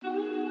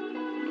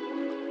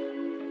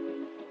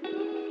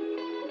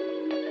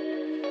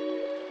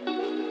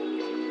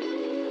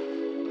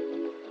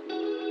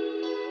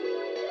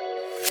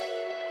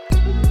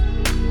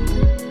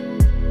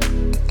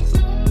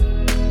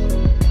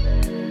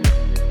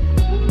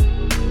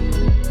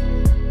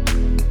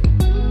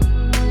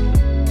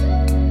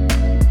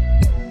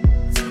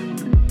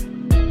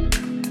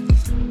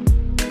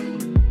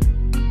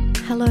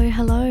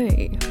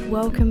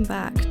welcome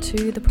back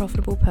to the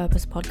Profitable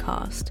Purpose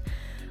podcast.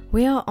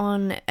 We are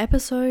on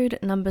episode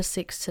number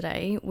 6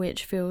 today,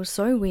 which feels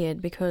so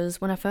weird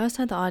because when I first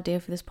had the idea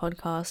for this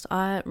podcast,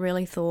 I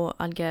really thought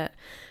I'd get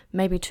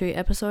maybe 2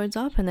 episodes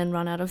up and then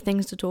run out of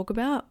things to talk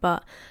about,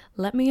 but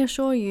let me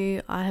assure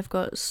you, I have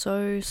got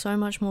so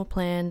much more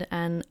planned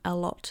and a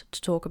lot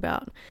to talk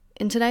about.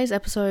 In today's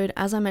episode,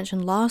 as I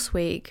mentioned last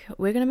week,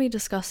 we're going to be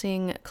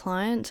discussing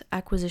client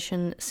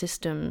acquisition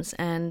systems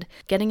and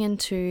getting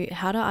into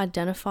how to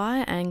identify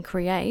and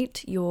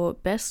create your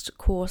best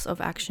course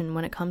of action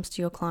when it comes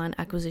to your client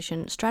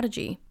acquisition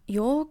strategy.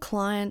 Your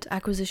client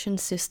acquisition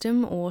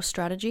system or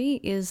strategy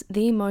is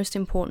the most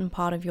important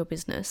part of your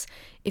business.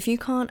 If you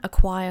can't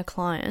acquire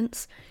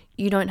clients,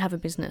 you don't have a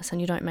business and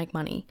you don't make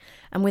money.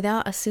 And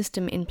without a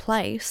system in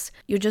place,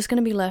 you're just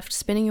going to be left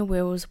spinning your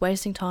wheels,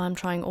 wasting time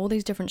trying all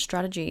these different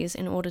strategies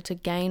in order to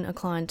gain a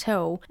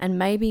clientele and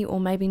maybe or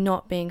maybe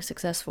not being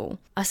successful.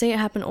 I see it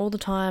happen all the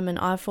time, and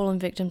I've fallen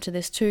victim to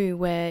this too,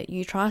 where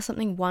you try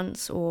something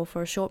once or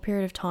for a short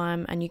period of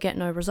time and you get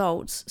no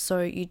results,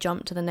 so you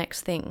jump to the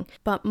next thing.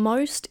 But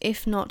most,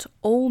 if not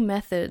all,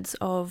 methods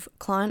of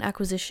client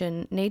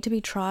acquisition need to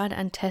be tried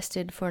and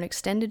tested for an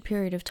extended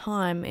period of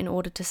time in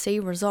order to see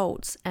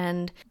results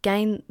and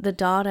gain the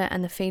data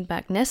and the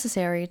feedback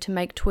necessary to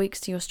make tweaks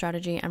to your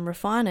strategy and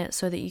refine it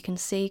so that you can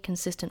see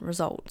consistent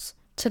results.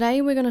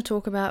 Today we're going to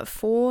talk about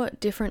 4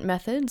 different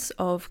methods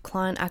of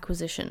client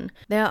acquisition.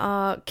 There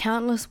are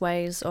countless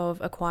ways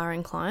of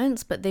acquiring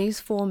clients, but these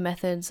 4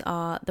 methods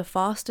are the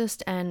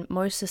fastest and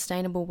most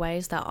sustainable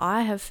ways that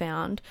I have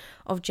found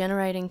of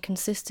generating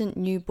consistent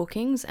new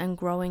bookings and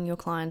growing your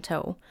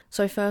clientele.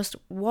 So first,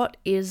 what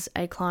is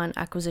a client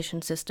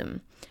acquisition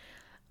system?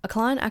 A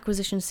client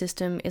acquisition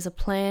system is a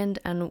planned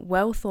and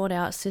well thought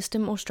out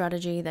system or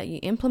strategy that you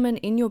implement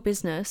in your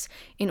business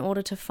in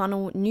order to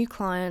funnel new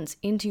clients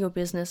into your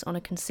business on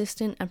a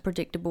consistent and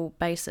predictable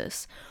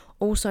basis,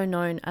 also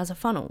known as a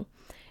funnel.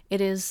 It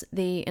is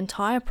the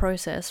entire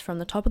process from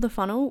the top of the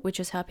funnel,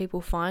 which is how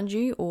people find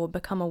you or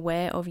become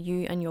aware of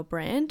you and your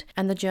brand,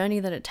 and the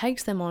journey that it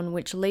takes them on,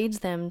 which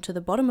leads them to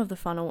the bottom of the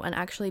funnel and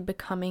actually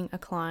becoming a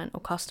client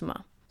or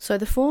customer. So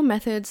the 4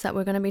 methods that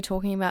we're going to be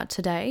talking about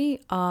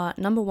today are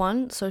number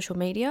 1, social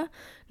media,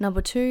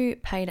 number 2,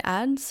 paid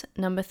ads,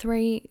 number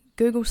 3,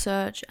 Google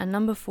search, and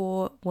number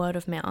 4, word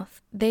of mouth.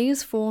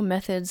 These 4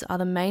 methods are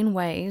the main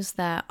ways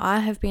that I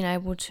have been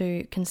able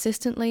to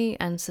consistently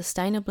and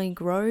sustainably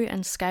grow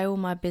and scale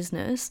my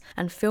business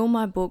and fill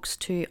my books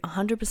to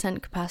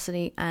 100%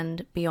 capacity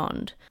and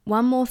beyond.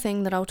 One more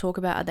thing that I'll talk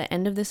about at the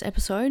end of this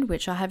episode,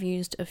 which I have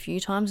used a few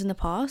times in the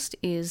past,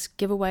 is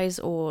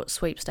giveaways or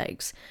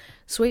sweepstakes.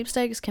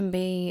 Sweepstakes can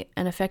be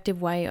an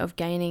effective way of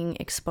gaining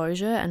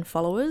exposure and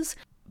followers,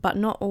 but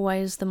not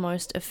always the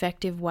most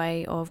effective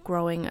way of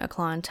growing a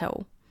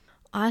clientele.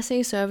 I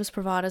see service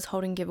providers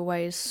holding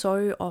giveaways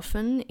so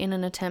often in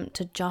an attempt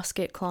to just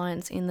get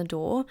clients in the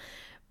door,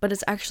 but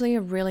it's actually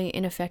a really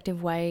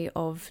ineffective way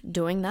of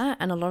doing that,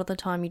 and a lot of the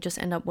time you just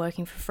end up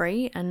working for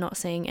free and not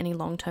seeing any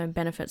long-term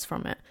benefits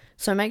from it.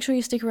 So make sure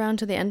you stick around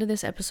to the end of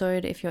this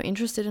episode if you're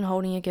interested in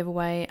holding a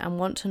giveaway and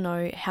want to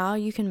know how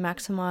you can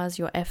maximize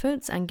your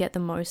efforts and get the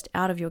most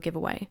out of your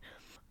giveaway.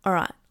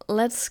 Alright,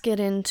 let's get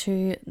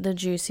into the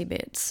juicy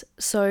bits.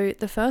 So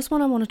the first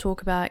one I want to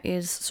talk about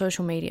is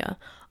social media.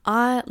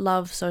 I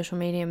love social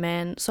media,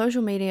 man.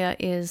 Social media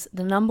is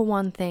the number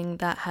one thing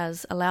that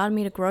has allowed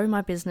me to grow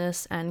my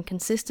business and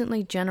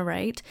consistently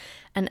generate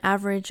an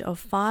average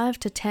of $5,000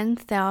 to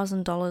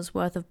 $10,000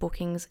 worth of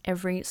bookings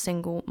every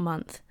single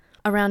month.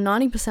 Around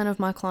 90% of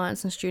my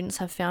clients and students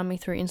have found me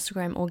through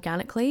Instagram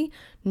organically,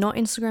 not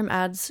Instagram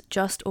ads,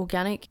 just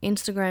organic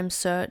Instagram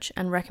search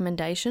and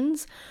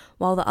recommendations,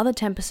 while the other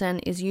 10%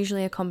 is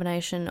usually a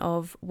combination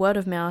of word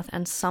of mouth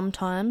and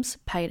sometimes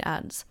paid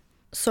ads.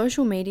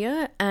 Social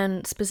media,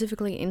 and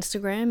specifically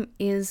Instagram,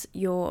 is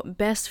your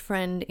best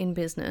friend in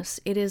business.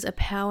 It is a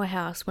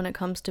powerhouse when it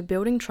comes to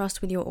building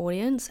trust with your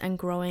audience and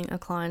growing a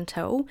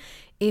clientele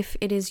if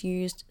it is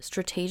used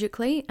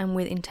strategically and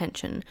with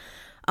intention.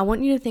 I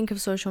want you to think of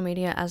social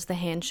media as the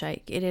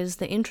handshake. It is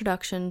the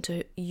introduction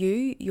to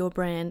you, your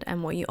brand,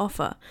 and what you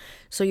offer.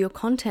 So your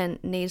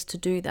content needs to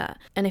do that.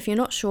 And if you're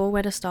not sure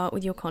where to start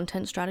with your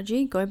content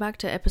strategy, go back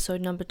to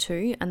episode number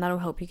 2 and that'll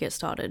help you get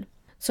started.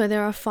 So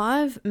there are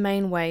 5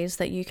 main ways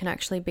that you can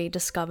actually be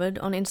discovered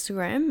on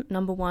Instagram.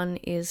 Number 1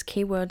 is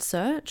keyword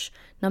search.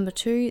 Number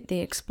 2, the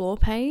explore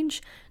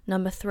page.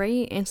 Number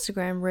 3,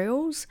 Instagram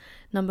Reels.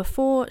 Number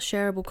 4,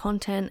 shareable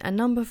content. And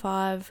number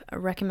 5,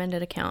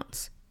 recommended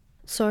accounts.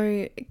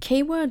 So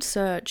keyword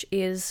search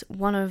is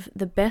one of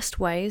the best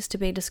ways to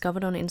be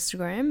discovered on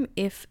Instagram.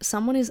 If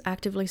someone is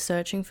actively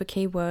searching for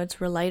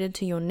keywords related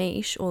to your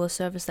niche or the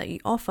service that you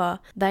offer,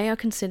 they are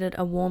considered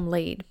a warm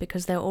lead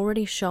because they're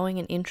already showing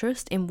an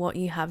interest in what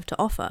you have to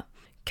offer.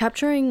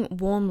 Capturing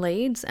warm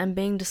leads and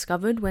being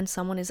discovered when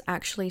someone is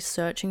actually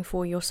searching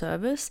for your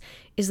service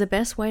is the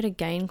best way to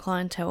gain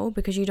clientele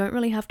because you don't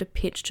really have to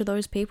pitch to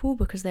those people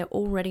because they're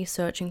already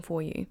searching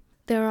for you.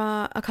 There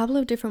are a couple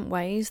of different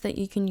ways that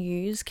you can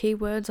use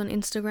keywords on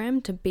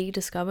Instagram to be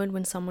discovered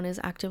when someone is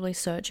actively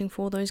searching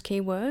for those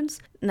keywords.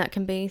 And that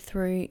can be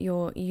through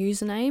your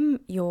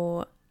username,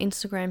 your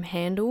Instagram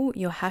handle,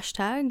 your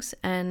hashtags,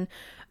 and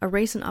a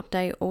recent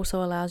update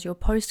also allows your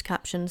post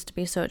captions to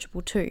be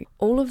searchable too.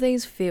 All of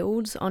these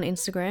fields on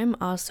Instagram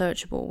are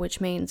searchable,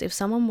 which means if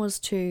someone was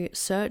to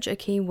search a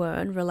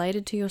keyword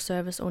related to your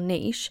service or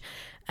niche,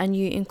 and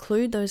you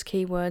include those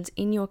keywords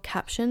in your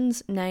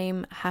captions,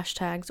 name,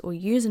 hashtags, or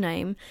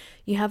username,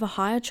 you have a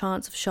higher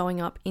chance of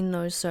showing up in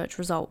those search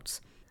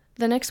results.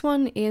 The next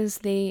one is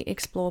the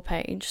Explore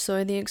page.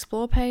 So the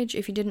Explore page,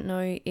 if you didn't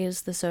know,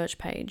 is the search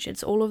page.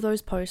 It's all of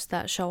those posts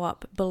that show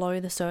up below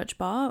the search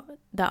bar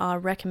that are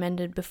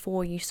recommended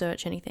before you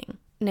search anything.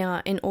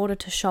 Now, in order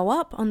to show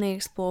up on the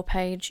Explore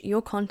page,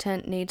 your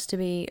content needs to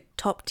be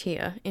top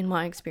tier, in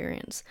my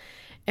experience.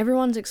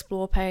 Everyone's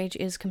Explore page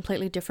is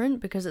completely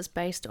different because it's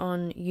based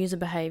on user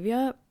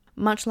behavior,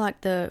 much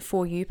like the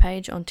For You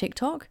page on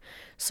TikTok.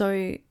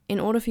 So in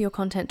order for your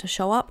content to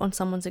show up on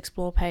someone's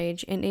Explore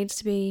page, it needs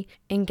to be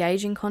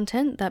engaging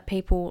content that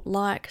people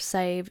like,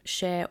 save,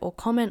 share, or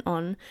comment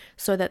on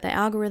so that the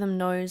algorithm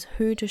knows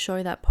who to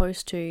show that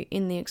post to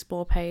in the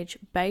Explore page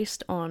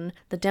based on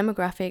the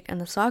demographic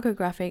and the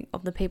psychographic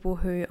of the people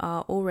who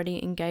are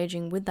already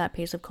engaging with that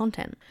piece of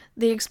content.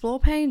 The Explore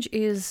page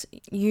is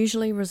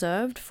usually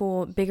reserved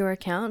for bigger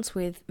accounts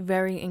with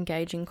very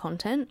engaging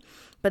content,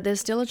 but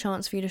there's still a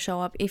chance for you to show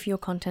up if your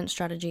content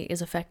strategy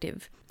is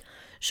effective.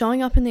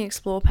 Showing up in the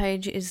Explore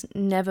page is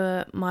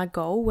never my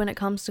goal when it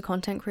comes to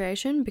content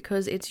creation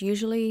because it's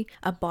usually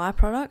a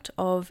byproduct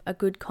of a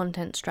good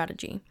content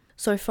strategy.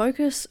 So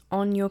focus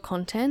on your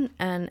content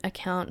and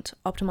account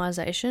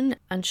optimization,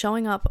 and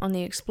showing up on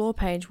the Explore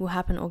page will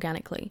happen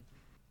organically.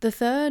 The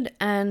third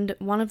and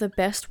one of the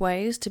best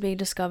ways to be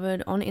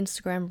discovered on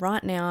Instagram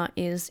right now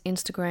is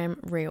Instagram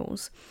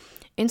Reels.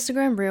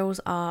 Instagram Reels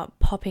are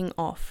popping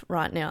off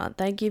right now.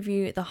 They give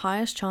you the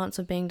highest chance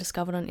of being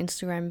discovered on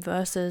Instagram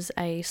versus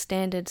a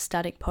standard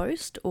static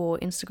post or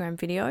Instagram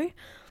video.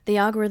 The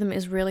algorithm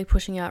is really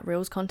pushing out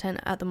Reels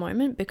content at the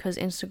moment because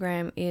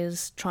Instagram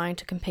is trying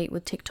to compete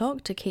with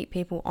TikTok to keep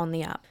people on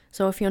the app.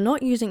 So if you're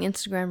not using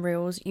Instagram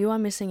Reels, you are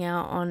missing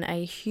out on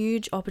a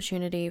huge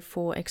opportunity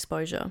for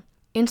exposure.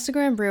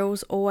 Instagram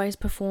Reels always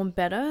perform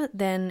better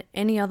than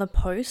any other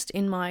post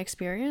in my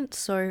experience,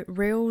 so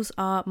Reels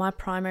are my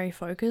primary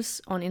focus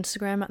on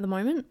Instagram at the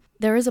moment.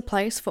 There is a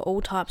place for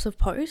all types of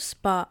posts,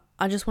 but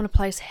I just want to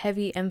place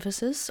heavy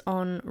emphasis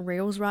on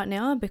Reels right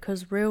now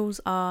because Reels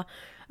are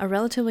a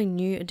relatively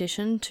new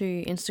addition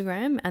to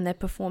Instagram and they're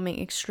performing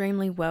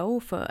extremely well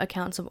for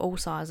accounts of all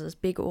sizes,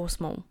 big or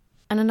small.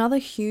 And another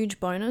huge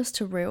bonus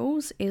to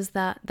Reels is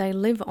that they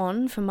live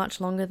on for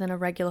much longer than a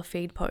regular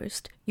feed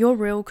post. Your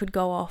Reel could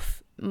go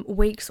off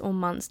weeks or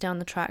months down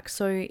the track,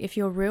 so if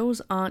your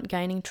Reels aren't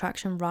gaining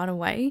traction right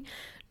away,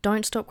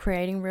 don't stop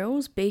creating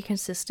Reels, be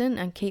consistent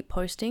and keep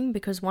posting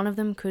because one of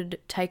them could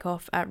take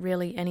off at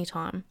really any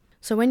time.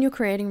 So when you're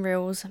creating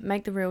Reels,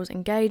 make the Reels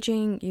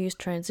engaging, use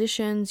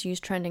transitions, use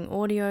trending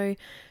audio,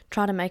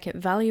 try to make it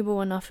valuable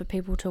enough for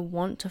people to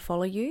want to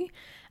follow you.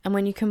 And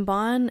when you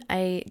combine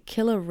a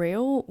killer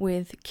Reel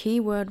with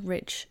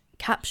keyword-rich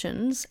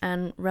captions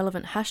and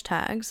relevant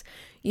hashtags,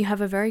 you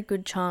have a very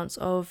good chance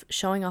of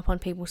showing up on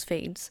people's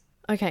feeds.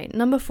 Okay,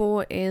 number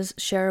 4 is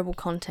shareable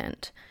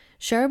content.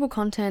 Shareable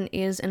content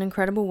is an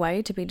incredible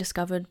way to be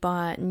discovered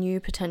by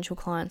new potential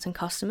clients and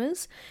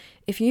customers.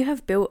 If you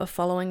have built a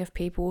following of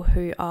people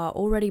who are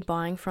already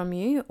buying from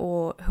you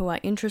or who are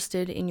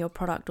interested in your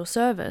product or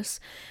service,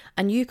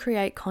 and you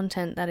create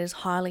content that is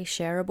highly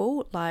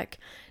shareable, like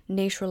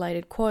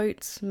niche-related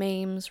quotes,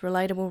 memes,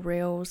 relatable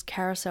reels,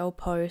 carousel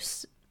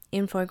posts,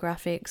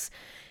 infographics,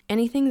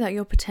 anything that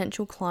your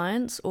potential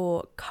clients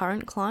or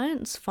current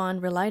clients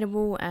find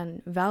relatable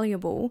and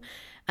valuable,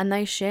 and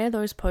they share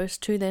those posts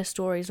to their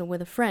stories or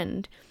with a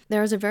friend,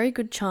 there is a very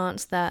good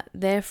chance that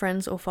their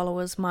friends or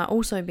followers might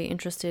also be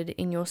interested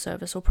in your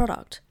service or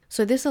product.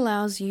 So this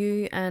allows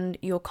you and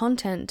your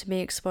content to be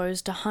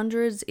exposed to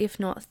hundreds, if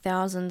not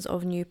thousands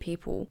of new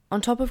people. On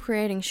top of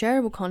creating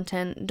shareable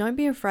content, don't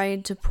be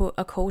afraid to put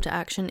a call to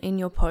action in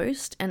your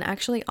post and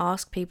actually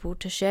ask people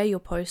to share your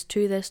post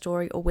to their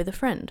story or with a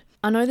friend.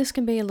 I know this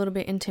can be a little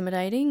bit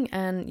intimidating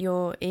and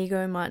your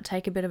ego might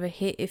take a bit of a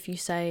hit if you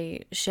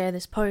say share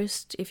this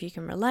post if you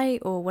can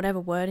relate or whatever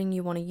wording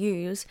you want to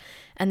use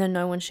and then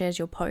no one shares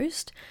your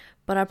post.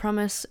 But I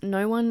promise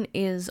no one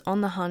is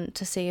on the hunt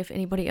to see if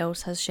anybody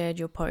else has shared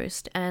your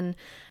post. And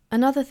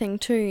another thing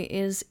too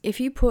is if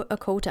you put a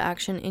call to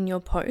action in your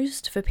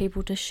post for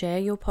people to share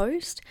your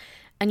post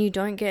and you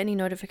don't get any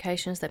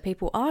notifications that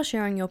people are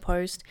sharing your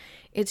post,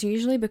 it's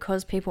usually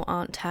because people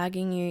aren't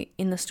tagging you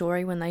in the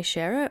story when they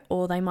share it,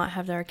 or they might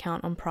have their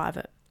account on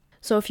private.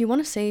 So if you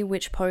want to see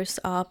which posts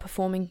are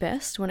performing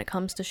best when it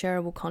comes to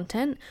shareable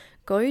content,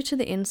 go to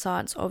the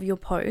insights of your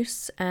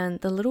posts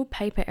and the little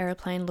paper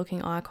airplane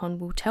looking icon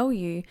will tell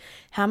you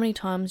how many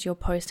times your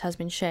post has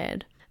been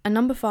shared. And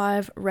number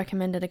 5,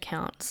 recommended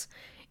accounts.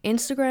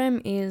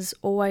 Instagram is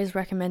always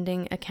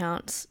recommending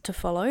accounts to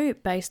follow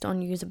based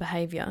on user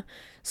behavior.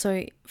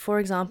 So, for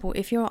example,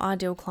 if your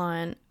ideal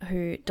client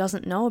who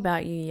doesn't know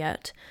about you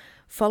yet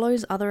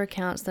follows other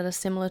accounts that are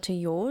similar to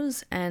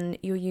yours and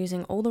you're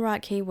using all the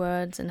right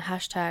keywords and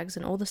hashtags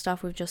and all the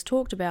stuff we've just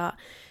talked about,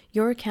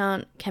 your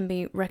account can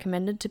be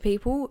recommended to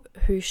people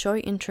who show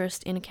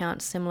interest in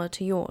accounts similar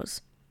to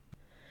yours.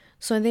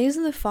 So these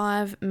are the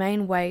 5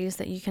 main ways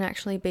that you can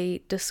actually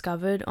be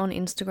discovered on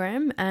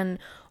Instagram, and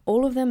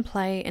all of them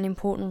play an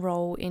important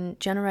role in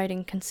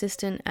generating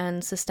consistent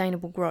and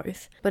sustainable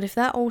growth. But if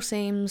that all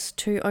seems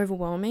too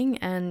overwhelming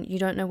and you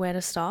don't know where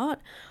to start,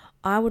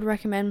 I would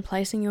recommend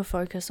placing your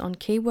focus on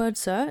keyword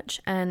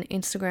search and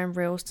Instagram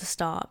Reels to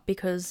start,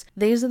 because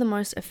these are the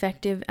most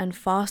effective and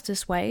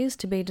fastest ways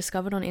to be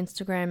discovered on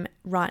Instagram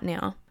right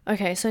now.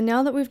 Okay, so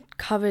now that we've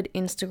covered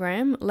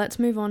Instagram, let's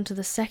move on to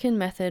the second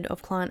method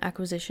of client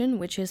acquisition,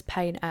 which is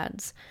paid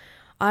ads.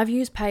 I've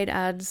used paid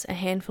ads a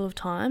handful of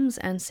times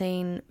and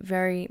seen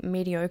very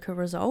mediocre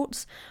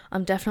results.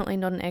 I'm definitely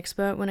not an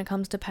expert when it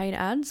comes to paid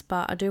ads,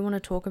 but I do want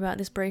to talk about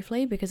this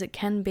briefly because it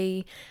can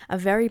be a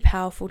very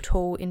powerful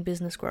tool in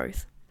business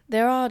growth.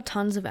 There are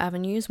tons of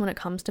avenues when it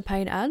comes to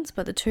paid ads,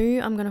 but the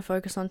 2 I'm going to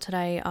focus on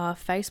today are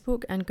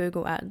Facebook and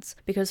Google ads,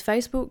 because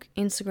Facebook,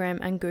 Instagram,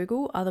 and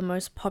Google are the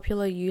most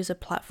popular user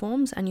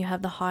platforms and you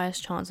have the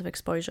highest chance of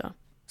exposure.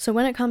 So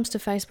when it comes to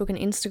Facebook and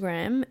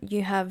Instagram,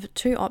 you have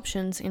 2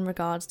 options in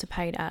regards to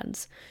paid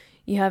ads.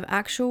 You have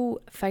actual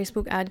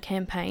Facebook ad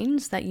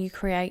campaigns that you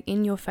create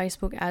in your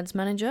Facebook Ads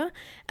Manager,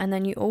 and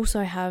then you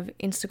also have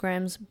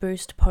Instagram's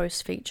Boost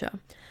Post feature.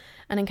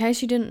 And in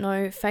case you didn't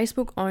know,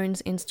 Facebook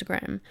owns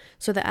Instagram,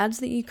 so the ads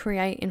that you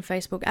create in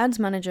Facebook Ads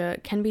Manager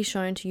can be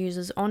shown to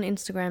users on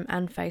Instagram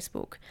and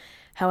Facebook.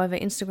 However,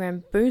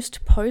 Instagram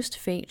Boost Post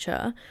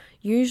feature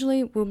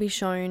usually will be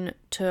shown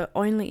to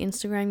only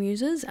Instagram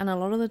users, and a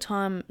lot of the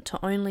time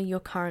to only your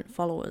current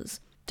followers.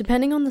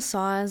 Depending on the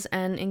size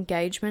and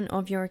engagement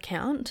of your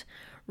account,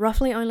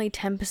 roughly only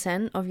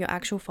 10% of your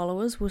actual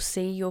followers will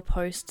see your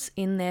posts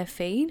in their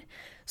feed.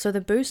 So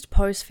the Boost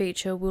Post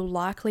feature will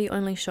likely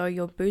only show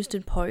your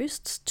boosted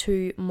posts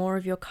to more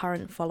of your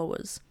current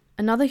followers.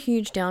 Another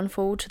huge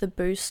downfall to the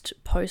Boost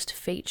Post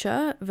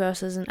feature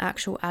versus an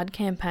actual ad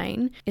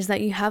campaign is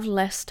that you have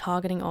less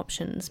targeting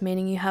options,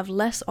 meaning you have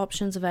less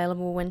options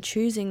available when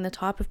choosing the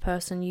type of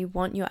person you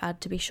want your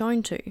ad to be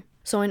shown to.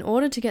 So in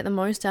order to get the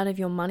most out of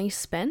your money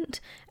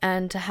spent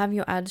and to have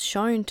your ads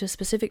shown to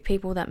specific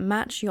people that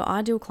match your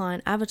ideal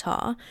client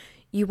avatar,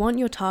 you want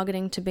your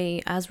targeting to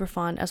be as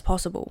refined as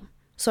possible.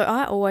 So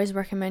I always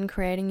recommend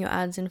creating your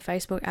ads in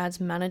Facebook Ads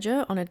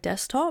Manager on a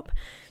desktop.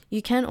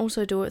 You can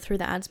also do it through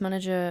the Ads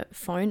Manager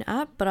phone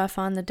app, but I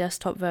find the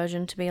desktop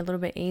version to be a little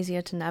bit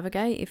easier to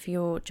navigate if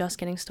you're just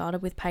getting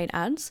started with paid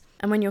ads.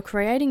 And when you're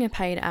creating a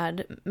paid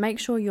ad, make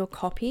sure your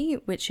copy,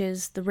 which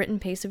is the written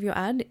piece of your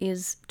ad,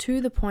 is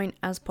to the point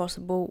as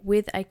possible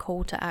with a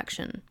call to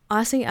action.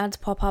 I see ads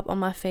pop up on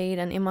my feed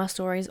and in my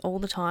stories all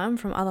the time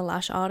from other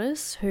lash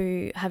artists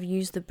who have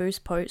used the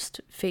Boost Post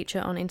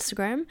feature on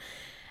Instagram,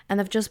 and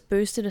they've just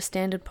boosted a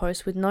standard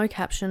post with no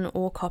caption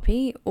or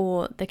copy,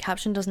 or the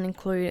caption doesn't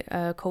include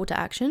a call to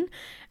action,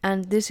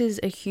 and this is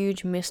a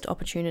huge missed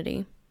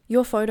opportunity.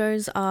 Your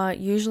photos are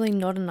usually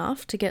not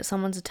enough to get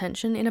someone's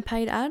attention in a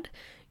paid ad.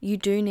 You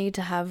do need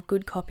to have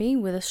good copy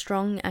with a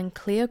strong and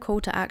clear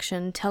call to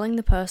action telling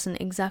the person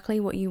exactly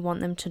what you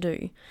want them to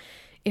do.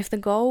 If the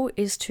goal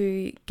is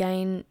to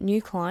gain new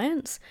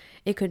clients,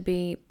 it could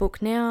be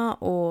book now,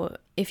 or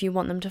if you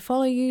want them to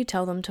follow you,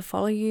 tell them to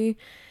follow you.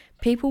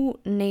 People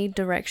need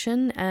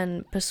direction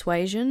and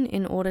persuasion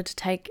in order to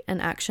take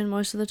an action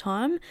most of the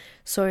time,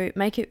 so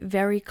make it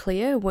very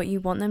clear what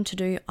you want them to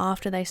do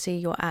after they see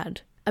your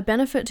ad. A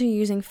benefit to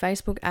using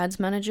Facebook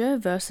Ads Manager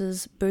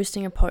versus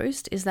boosting a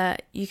post is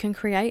that you can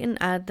create an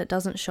ad that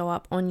doesn't show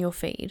up on your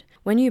feed.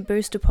 When you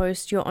boost a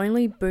post, you're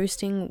only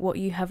boosting what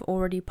you have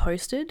already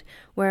posted,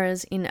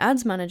 whereas in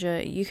Ads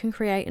Manager, you can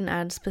create an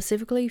ad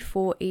specifically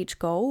for each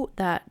goal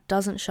that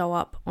doesn't show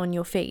up on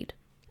your feed.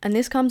 And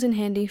this comes in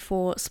handy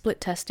for split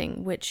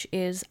testing, which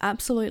is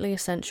absolutely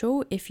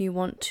essential if you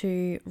want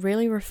to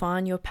really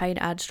refine your paid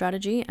ad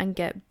strategy and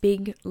get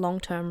big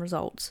long-term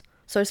results.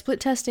 So split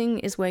testing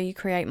is where you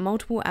create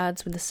multiple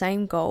ads with the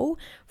same goal.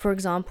 For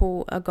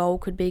example, a goal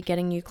could be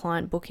getting new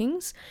client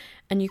bookings,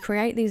 and you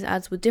create these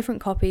ads with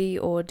different copy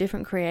or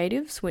different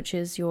creatives, which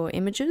is your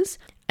images,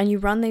 and you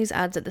run these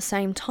ads at the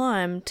same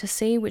time to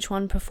see which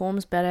one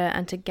performs better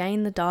and to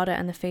gain the data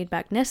and the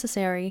feedback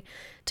necessary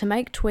to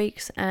make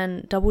tweaks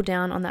and double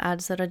down on the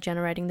ads that are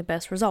generating the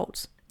best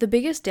results. The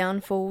biggest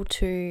downfall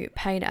to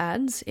paid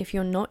ads, if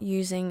you're not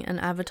using an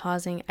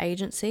advertising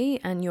agency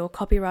and your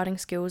copywriting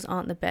skills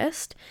aren't the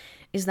best,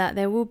 is that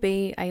there will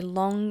be a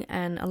long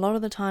and a lot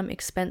of the time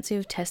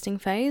expensive testing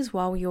phase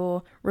while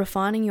you're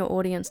refining your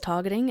audience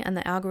targeting and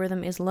the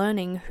algorithm is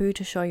learning who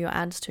to show your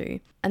ads to.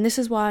 And this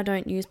is why I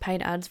don't use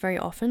paid ads very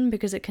often,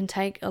 because it can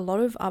take a lot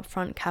of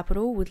upfront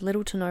capital with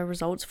little to no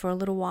results for a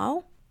little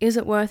while. Is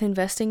it worth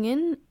investing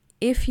in?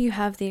 if you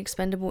have the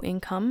expendable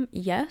income,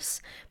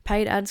 yes,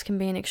 paid ads can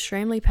be an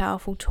extremely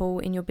powerful tool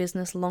in your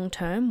business long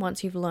term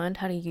once you've learned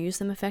how to use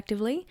them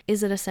effectively.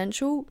 Is it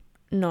essential?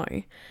 No.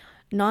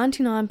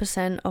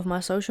 99% of my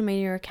social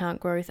media account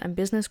growth and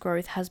business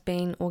growth has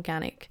been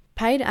organic.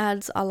 Paid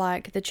ads are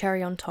like the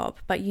cherry on top,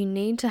 but you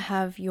need to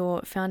have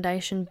your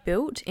foundation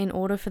built in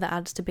order for the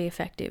ads to be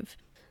effective.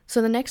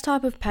 So the next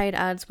type of paid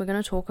ads we're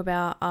going to talk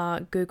about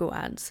are Google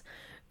ads.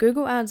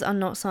 Google ads are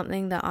not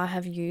something that I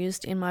have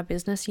used in my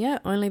business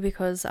yet, only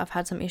because I've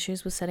had some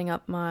issues with setting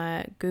up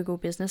my Google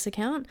business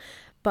account.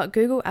 But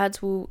Google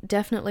ads will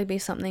definitely be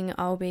something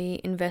I'll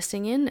be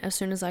investing in as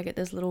soon as I get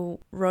this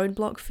little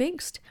roadblock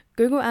fixed.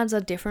 Google ads are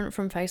different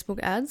from Facebook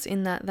ads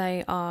in that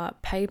they are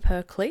pay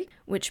per click,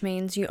 which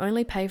means you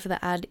only pay for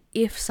the ad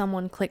if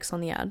someone clicks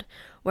on the ad,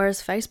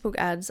 whereas Facebook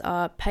ads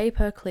are pay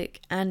per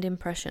click and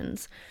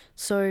impressions.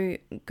 So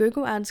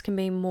Google ads can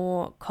be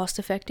more cost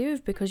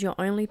effective because you're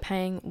only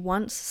paying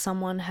once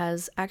someone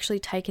has actually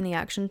taken the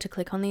action to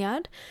click on the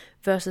ad,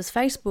 versus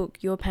Facebook,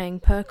 you're paying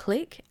per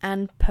click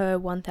and per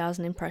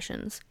 1,000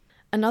 impressions.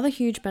 Another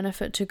huge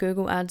benefit to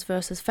Google ads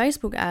versus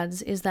Facebook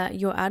ads is that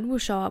your ad will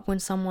show up when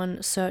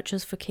someone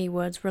searches for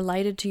keywords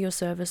related to your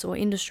service or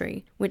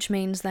industry, which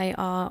means they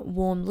are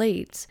warm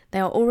leads. They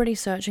are already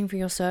searching for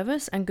your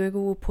service and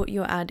Google will put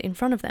your ad in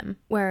front of them.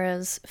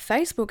 Whereas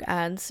Facebook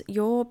ads,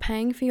 you're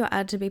paying for your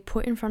ad to be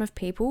put in front of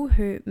people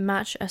who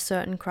match a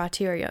certain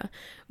criteria,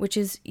 which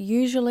is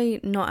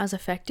usually not as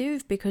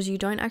effective because you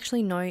don't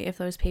actually know if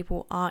those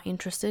people are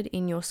interested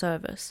in your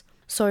service.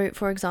 So,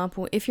 for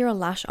example, if you're a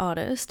lash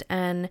artist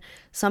and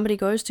somebody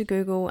goes to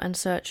Google and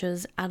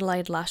searches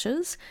Adelaide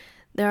lashes,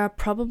 there are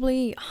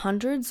probably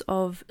hundreds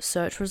of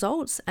search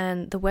results,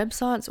 and the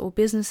websites or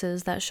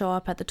businesses that show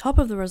up at the top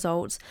of the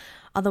results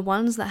are the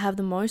ones that have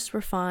the most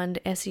refined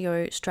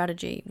SEO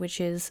strategy, which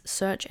is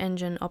search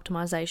engine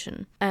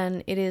optimization.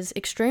 And it is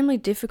extremely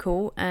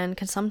difficult and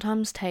can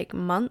sometimes take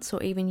months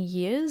or even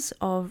years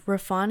of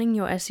refining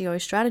your SEO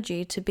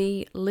strategy to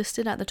be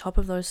listed at the top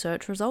of those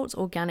search results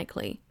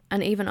organically.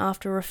 And even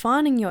after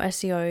refining your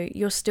SEO,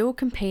 you're still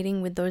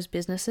competing with those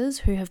businesses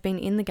who have been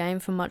in the game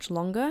for much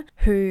longer,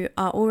 who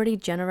are already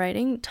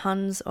generating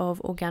tons of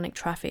organic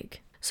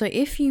traffic. So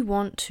if you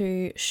want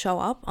to show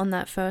up on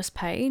that first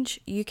page,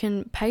 you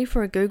can pay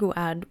for a Google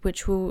ad,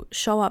 which will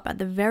show up at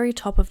the very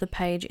top of the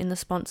page in the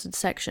sponsored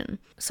section.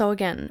 So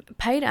again,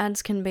 paid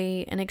ads can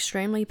be an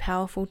extremely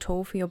powerful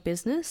tool for your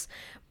business,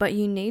 but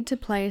you need to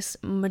place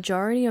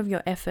majority of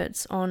your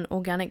efforts on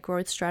organic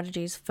growth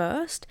strategies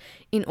first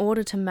in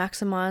order to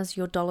maximize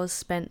your dollars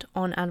spent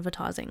on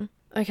advertising.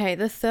 Okay,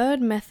 the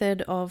third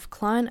method of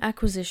client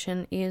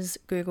acquisition is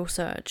Google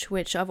search,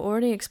 which I've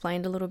already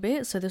explained a little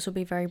bit, so this will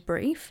be very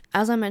brief.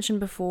 As I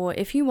mentioned before,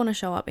 if you want to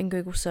show up in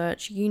Google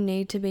search, you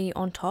need to be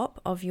on top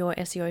of your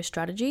SEO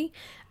strategy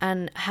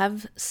and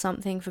have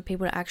something for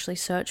people to actually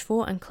search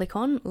for and click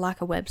on, like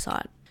a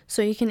website.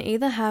 So you can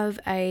either have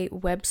a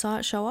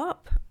website show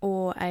up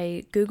or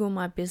a Google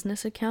My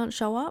Business account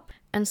show up,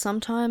 and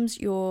sometimes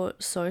your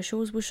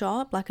socials will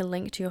show up, like a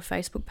link to your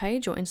Facebook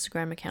page or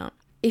Instagram account.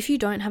 If you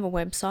don't have a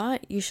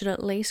website, you should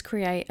at least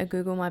create a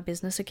Google My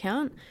Business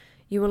account.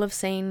 You will have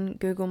seen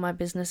Google My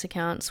Business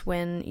accounts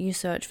when you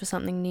search for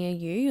something near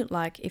you,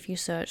 like if you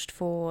searched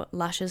for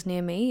lashes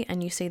near me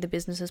and you see the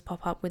businesses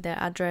pop up with their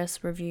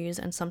address, reviews,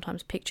 and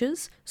sometimes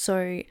pictures.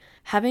 So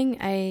having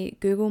a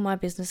Google My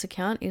Business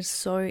account is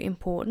so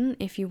important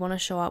if you want to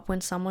show up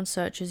when someone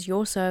searches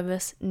your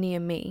service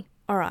near me.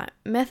 Alright,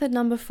 method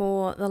number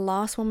 4, the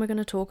last one we're going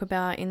to talk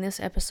about in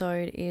this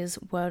episode is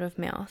word of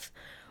mouth.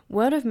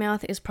 Word of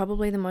mouth is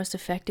probably the most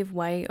effective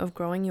way of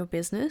growing your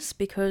business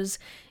because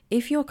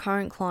if your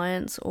current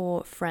clients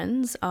or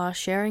friends are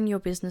sharing your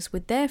business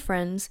with their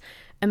friends,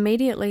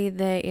 immediately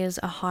there is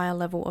a higher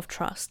level of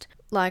trust.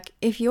 Like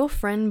if your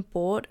friend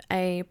bought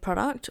a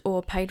product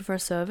or paid for a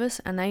service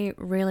and they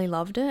really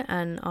loved it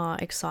and are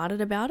excited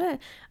about it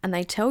and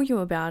they tell you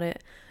about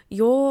it,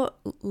 you're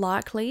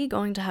likely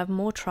going to have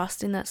more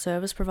trust in that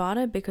service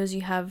provider because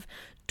you have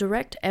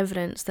direct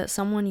evidence that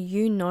someone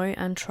you know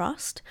and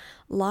trust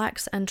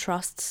likes and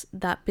trusts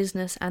that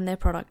business and their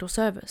product or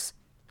service.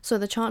 So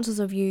the chances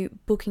of you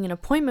booking an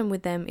appointment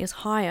with them is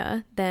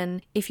higher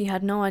than if you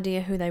had no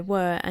idea who they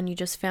were and you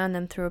just found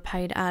them through a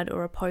paid ad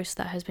or a post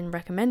that has been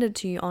recommended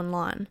to you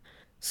online.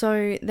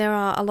 So there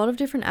are a lot of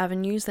different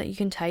avenues that you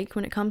can take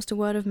when it comes to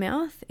word of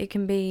mouth. It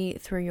can be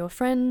through your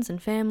friends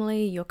and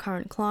family, your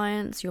current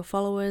clients, your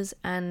followers,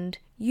 and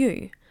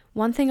you.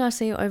 One thing I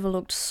see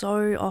overlooked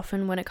so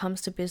often when it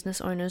comes to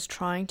business owners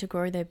trying to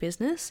grow their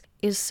business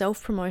is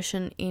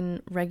self-promotion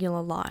in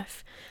regular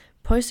life.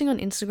 Posting on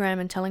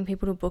Instagram and telling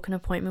people to book an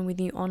appointment with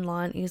you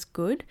online is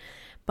good,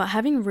 but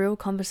having real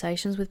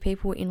conversations with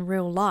people in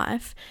real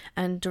life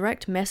and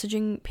direct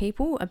messaging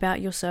people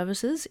about your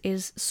services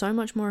is so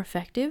much more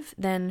effective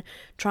than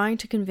trying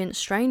to convince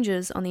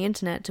strangers on the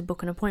internet to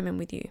book an appointment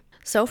with you.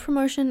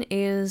 Self-promotion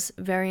is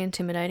very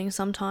intimidating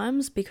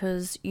sometimes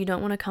because you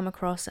don't want to come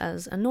across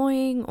as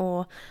annoying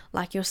or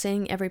like you're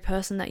seeing every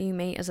person that you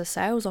meet as a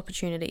sales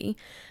opportunity.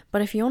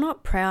 But if you're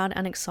not proud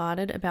and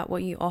excited about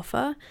what you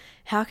offer,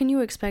 how can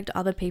you expect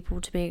other people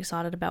to be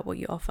excited about what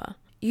you offer?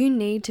 You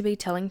need to be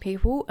telling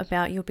people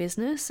about your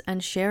business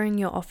and sharing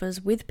your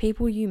offers with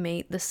people you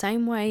meet the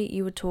same way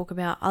you would talk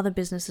about other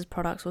businesses,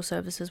 products, or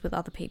services with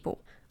other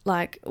people.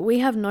 Like, we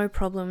have no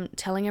problem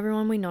telling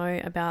everyone we know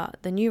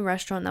about the new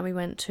restaurant that we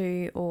went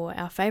to, or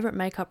our favorite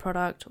makeup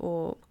product,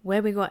 or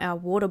where we got our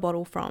water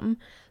bottle from.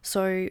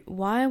 So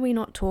why are we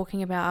not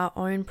talking about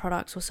our own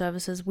products or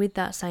services with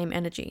that same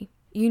energy?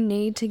 You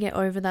need to get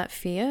over that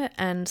fear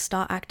and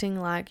start acting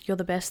like you're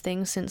the best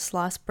thing since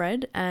sliced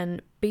bread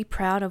and be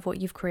proud of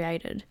what you've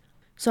created.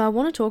 So I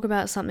want to talk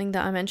about something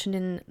that I mentioned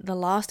in the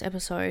last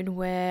episode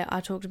where I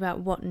talked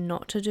about what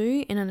not to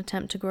do in an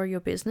attempt to grow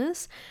your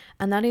business,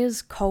 and that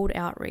is cold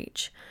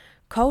outreach.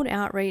 Cold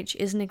outreach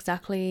isn't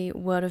exactly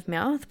word of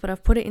mouth, but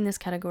I've put it in this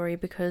category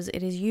because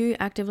it is you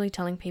actively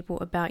telling people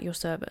about your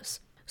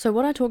service. So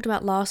what I talked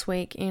about last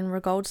week in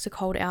regards to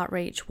cold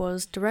outreach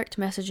was direct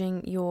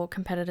messaging your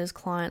competitors'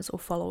 clients or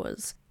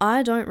followers.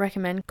 I don't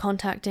recommend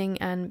contacting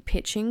and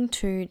pitching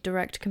to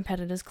direct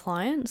competitors'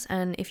 clients,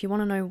 and if you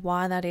want to know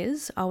why that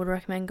is, I would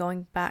recommend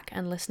going back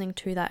and listening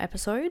to that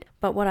episode.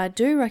 But what I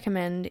do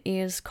recommend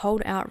is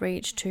cold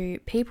outreach to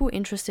people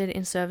interested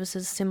in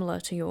services similar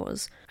to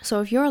yours. So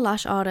if you're a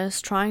lash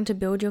artist trying to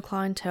build your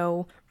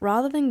clientele,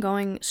 rather than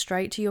going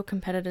straight to your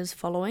competitors'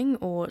 following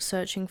or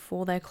searching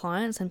for their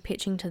clients and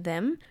pitching to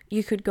them,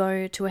 you could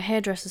go to a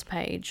hairdresser's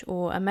page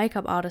or a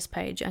makeup artist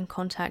page and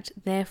contact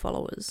their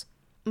followers.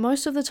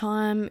 Most of the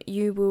time,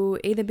 you will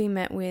either be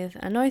met with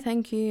a no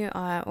thank you,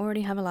 I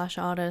already have a lash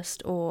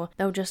artist, or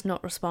they'll just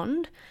not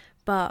respond.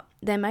 But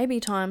there may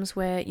be times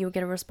where you'll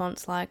get a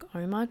response like,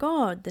 oh my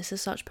god, this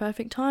is such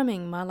perfect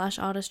timing, my lash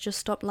artist just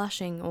stopped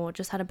lashing or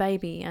just had a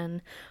baby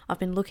and I've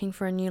been looking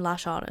for a new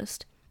lash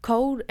artist.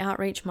 Cold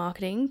outreach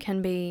marketing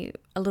can be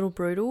a little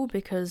brutal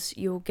because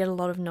you'll get a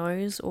lot of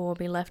no's or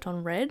be left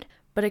on red,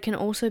 but it can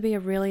also be a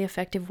really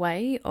effective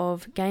way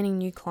of gaining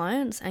new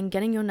clients and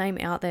getting your name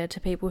out there to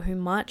people who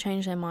might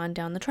change their mind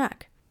down the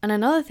track. And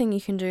another thing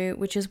you can do,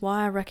 which is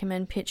why I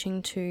recommend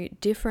pitching to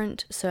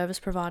different service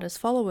providers'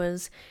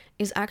 followers,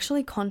 is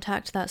actually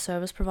contact that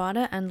service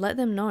provider and let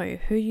them know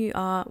who you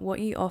are, what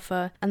you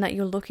offer, and that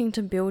you're looking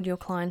to build your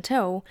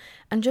clientele,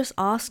 and just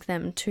ask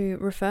them to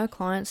refer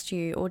clients to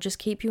you, or just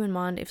keep you in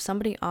mind if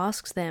somebody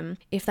asks them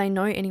if they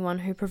know anyone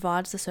who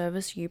provides the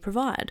service you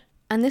provide.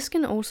 And this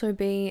can also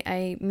be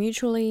a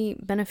mutually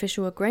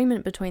beneficial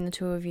agreement between the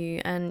two of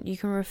you, and you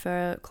can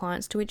refer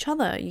clients to each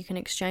other. You can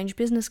exchange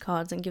business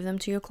cards and give them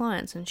to your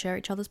clients and share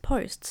each other's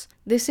posts.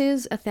 This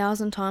is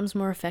 1,000 times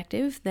more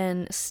effective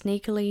than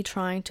sneakily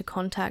trying to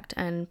contact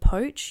and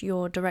poach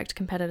your direct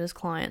competitors'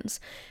 clients.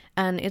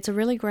 And it's a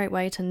really great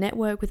way to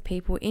network with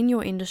people in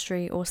your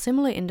industry or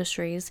similar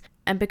industries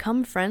and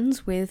become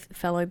friends with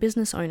fellow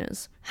business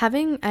owners.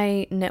 Having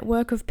a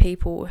network of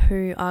people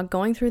who are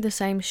going through the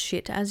same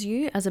shit as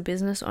you as a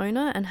business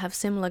owner and have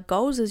similar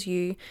goals as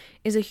you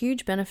is a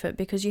huge benefit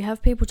because you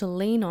have people to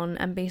lean on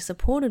and be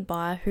supported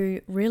by who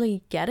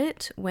really get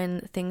it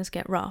when things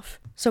get rough.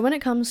 So when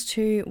it comes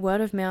to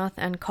word of mouth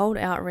and cold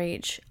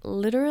outreach,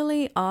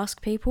 literally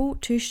ask people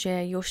to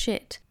share your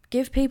shit.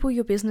 Give people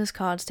your business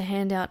cards to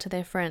hand out to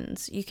their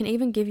friends. You can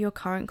even give your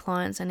current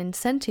clients an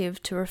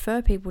incentive to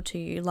refer people to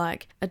you,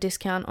 like a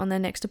discount on their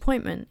next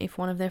appointment if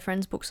one of their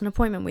friends books an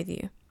appointment with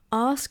you.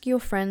 Ask your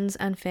friends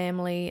and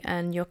family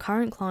and your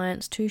current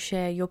clients to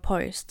share your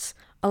posts.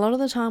 A lot of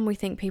the time we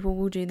think people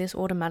will do this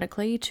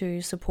automatically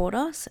to support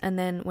us, and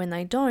then when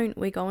they don't,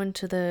 we go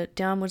into the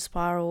downward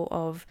spiral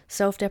of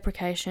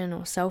self-deprecation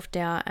or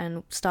self-doubt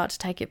and start to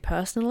take it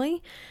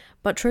personally.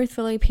 But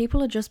truthfully,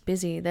 people are just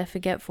busy, they're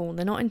forgetful,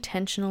 they're not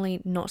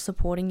intentionally not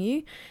supporting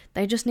you,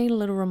 they just need a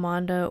little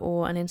reminder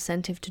or an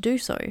incentive to do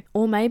so.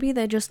 Or maybe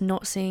they're just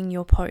not seeing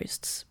your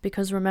posts,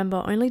 because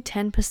remember, only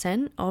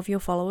 10% of your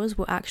followers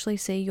will actually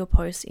see your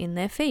posts in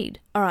their feed.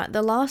 Alright,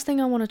 the last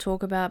thing I want to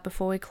talk about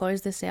before we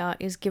close this out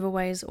is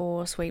giveaways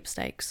or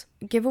sweepstakes.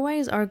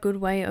 Giveaways are a good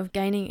way of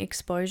gaining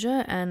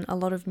exposure and a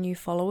lot of new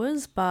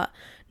followers, but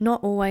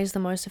not always the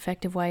most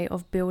effective way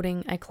of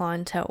building a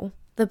clientele.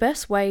 The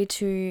best way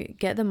to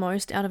get the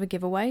most out of a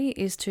giveaway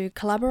is to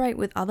collaborate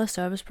with other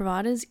service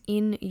providers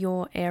in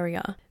your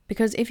area.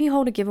 Because if you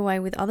hold a giveaway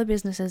with other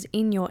businesses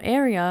in your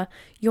area,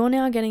 you're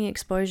now getting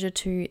exposure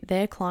to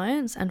their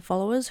clients and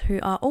followers who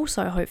are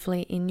also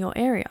hopefully in your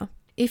area.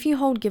 If you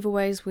hold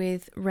giveaways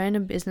with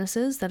random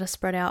businesses that are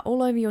spread out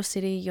all over your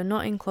city, you're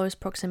not in close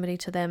proximity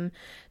to them,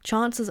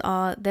 chances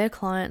are their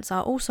clients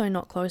are also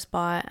not close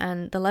by,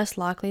 and the less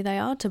likely they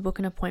are to book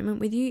an appointment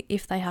with you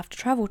if they have to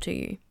travel to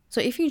you. So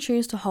if you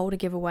choose to hold a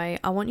giveaway,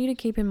 I want you to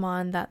keep in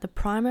mind that the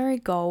primary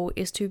goal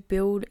is to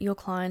build your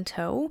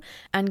clientele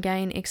and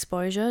gain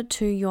exposure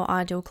to your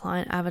ideal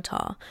client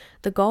avatar.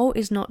 The goal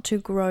is not to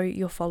grow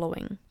your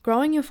following.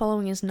 Growing your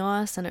following is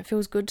nice and it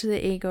feels good to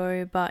the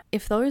ego, but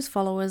if those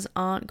followers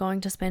aren't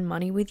going to spend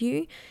money with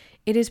you,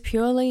 It is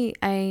purely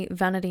a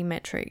vanity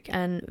metric,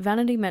 and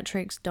vanity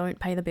metrics don't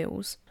pay the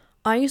bills.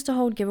 I used to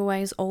hold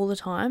giveaways all the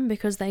time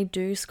because they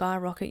do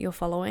skyrocket your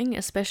following,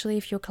 especially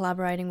if you're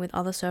collaborating with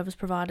other service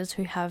providers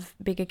who have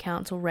big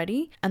accounts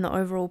already and the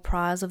overall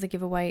prize of the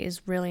giveaway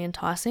is really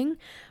enticing,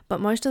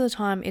 but most of the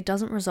time it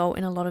doesn't result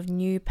in a lot of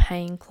new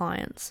paying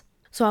clients.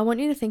 So I want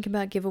you to think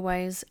about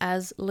giveaways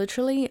as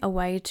literally a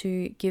way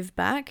to give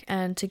back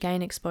and to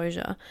gain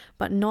exposure,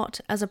 but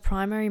not as a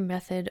primary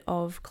method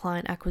of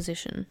client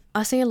acquisition.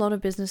 I see a lot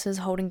of businesses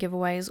holding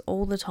giveaways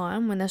all the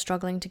time when they're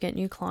struggling to get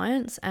new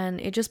clients, and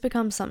it just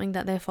becomes something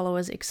that their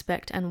followers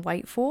expect and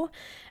wait for,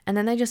 and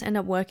then they just end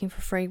up working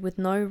for free with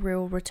no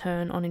real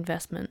return on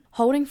investment.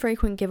 Holding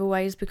frequent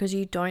giveaways because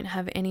you don't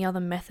have any other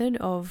method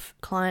of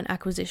client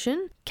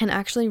acquisition can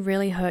actually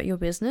really hurt your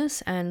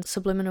business and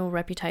subliminal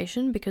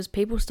reputation, because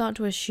people start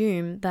to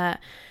assume that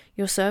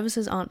your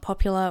services aren't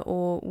popular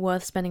or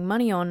worth spending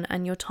money on,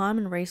 and your time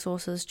and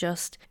resources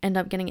just end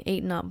up getting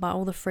eaten up by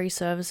all the free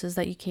services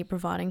that you keep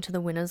providing to the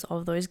winners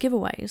of those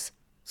giveaways.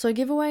 So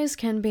giveaways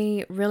can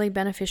be really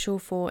beneficial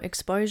for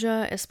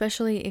exposure,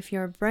 especially if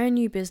you're a brand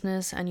new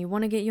business and you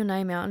want to get your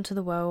name out into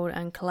the world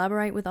and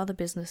collaborate with other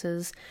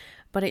businesses,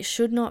 but it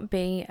should not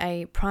be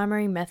a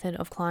primary method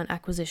of client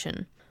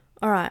acquisition.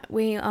 Alright,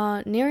 we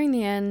are nearing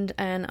the end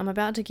and I'm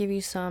about to give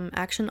you some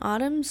action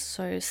items,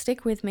 so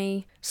stick with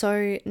me.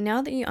 So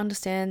now that you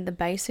understand the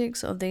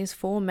basics of these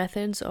 4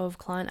 methods of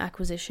client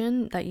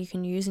acquisition that you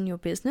can use in your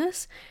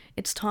business,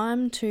 it's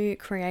time to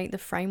create the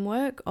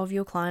framework of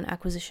your client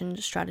acquisition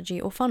strategy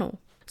or funnel.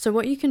 So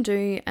what you can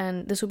do,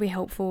 and this will be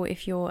helpful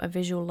if you're a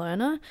visual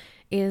learner,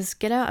 is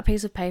get out a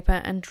piece of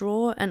paper and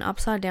draw an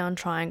upside down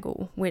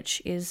triangle, which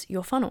is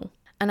your funnel.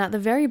 And at the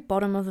very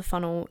bottom of the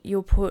funnel,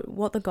 you'll put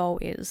what the goal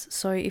is.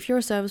 So if you're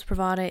a service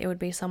provider, it would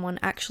be someone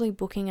actually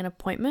booking an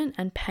appointment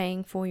and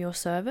paying for your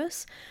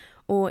service.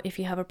 Or if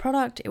you have a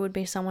product, it would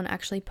be someone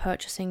actually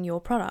purchasing your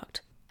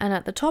product. And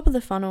at the top of the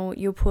funnel,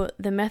 you'll put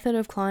the method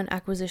of client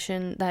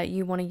acquisition that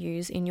you want to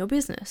use in your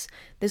business.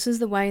 This is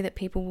the way that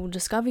people will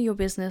discover your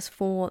business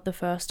for the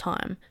first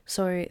time.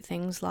 So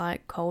things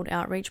like cold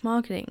outreach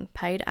marketing,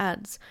 paid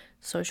ads,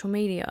 social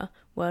media,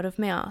 word of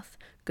mouth,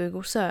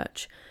 Google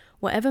search,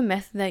 whatever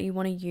method that you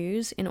want to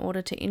use in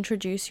order to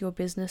introduce your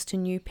business to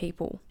new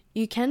people.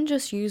 You can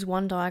just use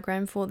one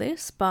diagram for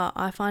this, but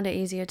I find it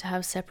easier to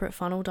have separate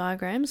funnel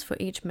diagrams for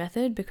each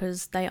method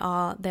because they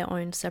are their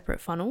own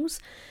separate funnels.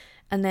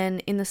 And then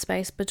in the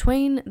space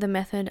between the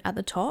method at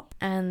the top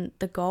and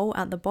the goal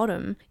at the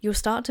bottom, you'll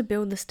start to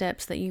build the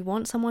steps that you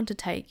want someone to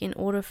take in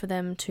order for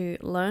them to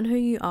learn who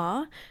you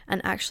are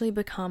and actually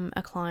become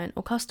a client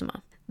or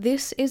customer.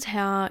 This is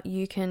how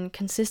you can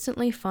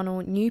consistently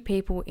funnel new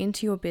people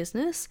into your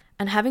business,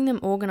 and having them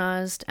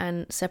organized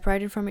and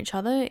separated from each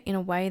other in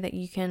a way that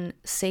you can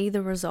see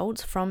the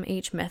results from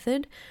each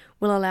method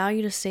will allow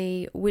you to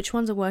see which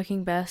ones are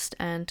working best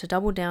and to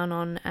double down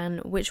on, and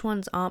which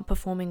ones aren't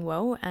performing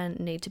well and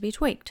need to be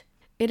tweaked.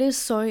 It is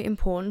so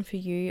important for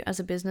you as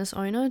a business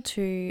owner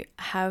to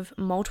have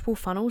multiple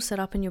funnels set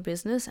up in your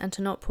business and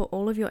to not put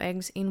all of your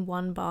eggs in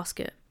one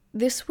basket.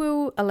 This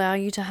will allow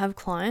you to have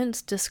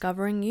clients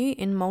discovering you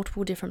in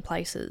multiple different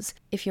places.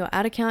 If your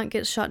ad account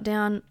gets shut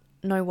down,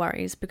 no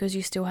worries, because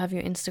you still have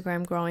your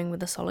Instagram growing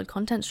with a solid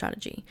content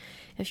strategy.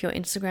 If your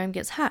Instagram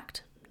gets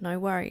hacked, no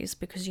worries,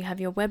 because you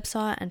have your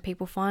website and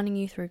people finding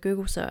you through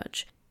Google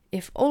search.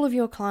 If all of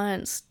your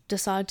clients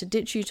decide to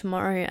ditch you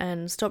tomorrow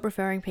and stop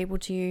referring people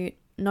to you,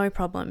 no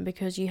problem,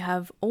 because you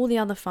have all the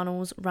other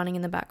funnels running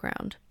in the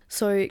background.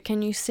 So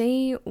can you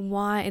see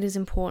why it is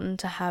important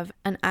to have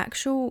an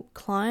actual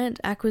client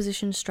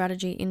acquisition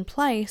strategy in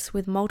place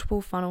with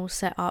multiple funnels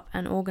set up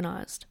and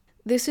organized?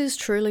 This is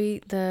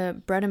truly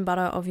the bread and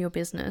butter of your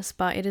business,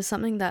 but it is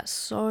something that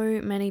so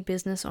many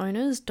business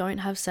owners don't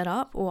have set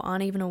up or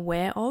aren't even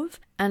aware of,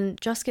 and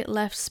just get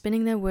left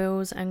spinning their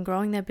wheels and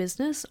growing their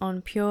business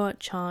on pure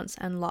chance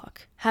and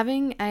luck.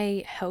 Having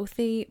a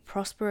healthy,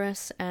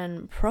 prosperous,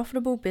 and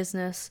profitable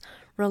business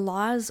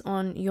relies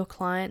on your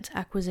client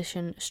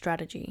acquisition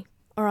strategy.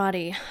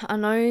 Alrighty, I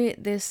know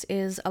this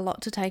is a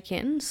lot to take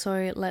in,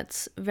 so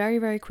let's very,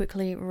 very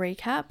quickly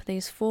recap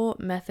these 4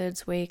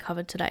 methods we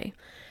covered today.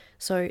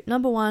 So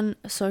number 1,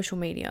 social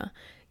media.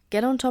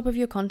 Get on top of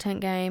your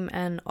content game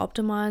and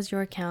optimize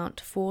your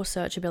account for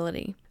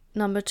searchability.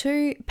 Number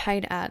 2,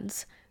 paid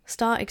ads.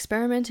 Start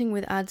experimenting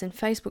with ads in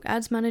Facebook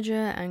Ads Manager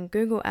and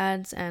Google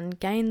Ads and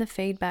gain the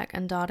feedback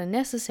and data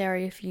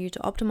necessary for you to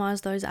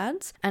optimize those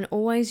ads, and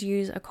always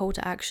use a call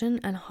to action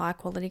and high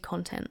quality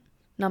content.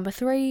 Number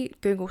 3,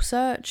 Google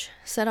search.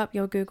 Set up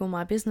your Google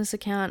My Business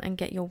account and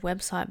get your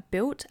website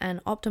built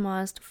and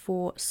optimized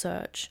for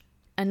search.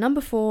 And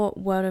number 4,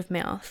 word of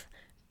mouth.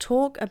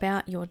 Talk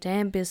about your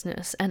damn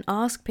business and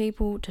ask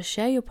people to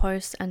share your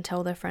posts and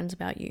tell their friends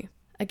about you.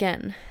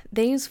 Again,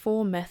 these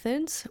 4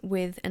 methods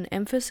with an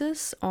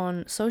emphasis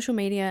on social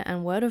media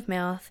and word of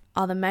mouth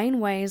are the main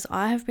ways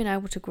I have been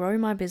able to grow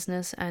my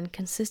business and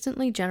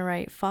consistently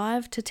generate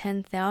 $5,000 to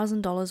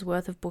 $10,000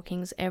 worth of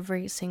bookings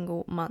every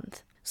single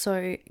month.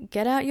 So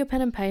get out your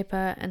pen and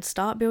paper and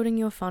start building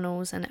your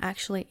funnels and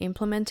actually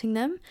implementing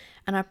them,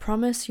 and I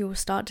promise you will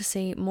start to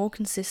see more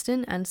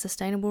consistent and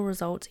sustainable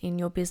results in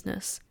your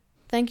business.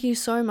 Thank you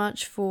so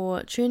much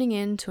for tuning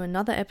in to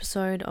another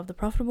episode of the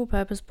Profitable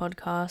Purpose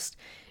podcast.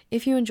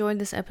 If you enjoyed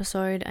this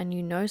episode and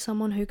you know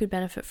someone who could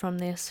benefit from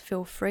this,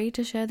 feel free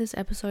to share this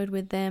episode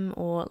with them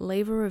or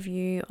leave a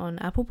review on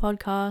Apple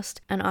Podcast,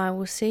 and I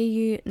will see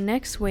you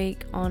next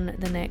week on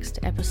the next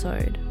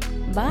episode.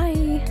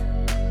 Bye!